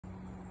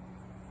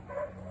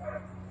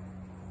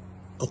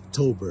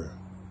October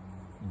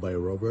by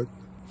Robert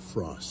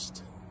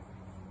Frost.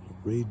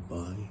 Read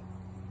by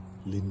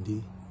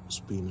Lindy,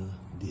 Espina,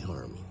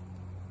 Dejarme.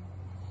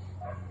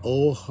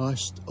 O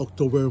hushed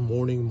October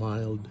morning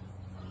mild,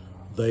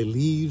 thy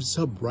leaves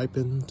have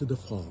ripened to the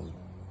fall.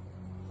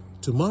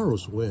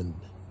 Tomorrow's wind,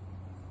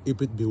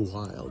 if it be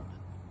wild,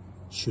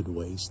 should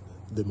waste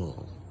them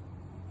all.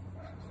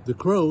 The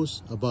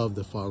crows above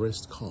the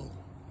forest call.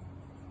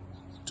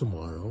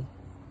 Tomorrow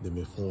they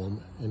may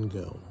form and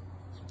go.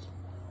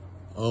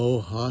 O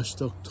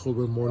hushed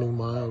October morning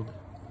mild,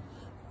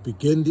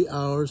 begin the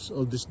hours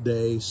of this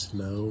day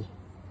slow.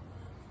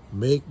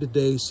 Make the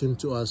day seem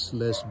to us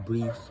less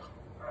brief,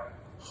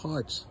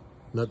 hearts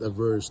not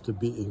averse to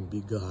being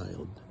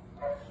beguiled.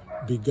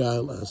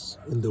 Beguile us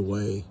in the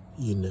way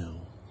you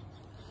know.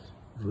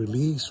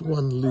 Release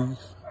one leaf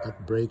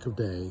at break of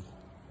day.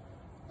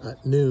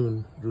 At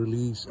noon,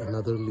 release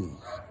another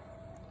leaf.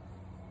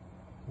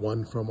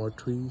 One from our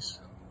trees,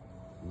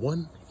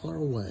 one far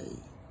away.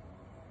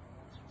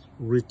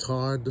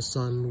 Retard the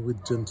sun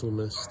with gentle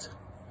mist.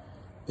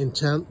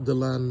 Enchant the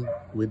land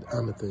with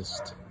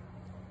amethyst.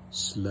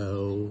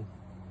 Slow,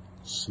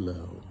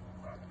 slow,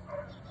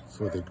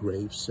 for the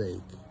grape's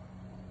sake.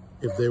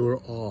 If they were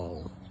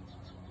all,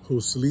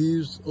 whose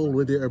leaves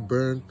already are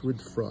burnt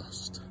with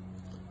frost,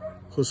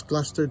 whose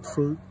clustered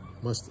fruit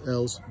must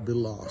else be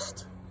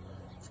lost,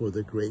 for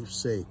the grape's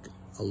sake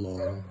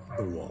along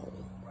the wall.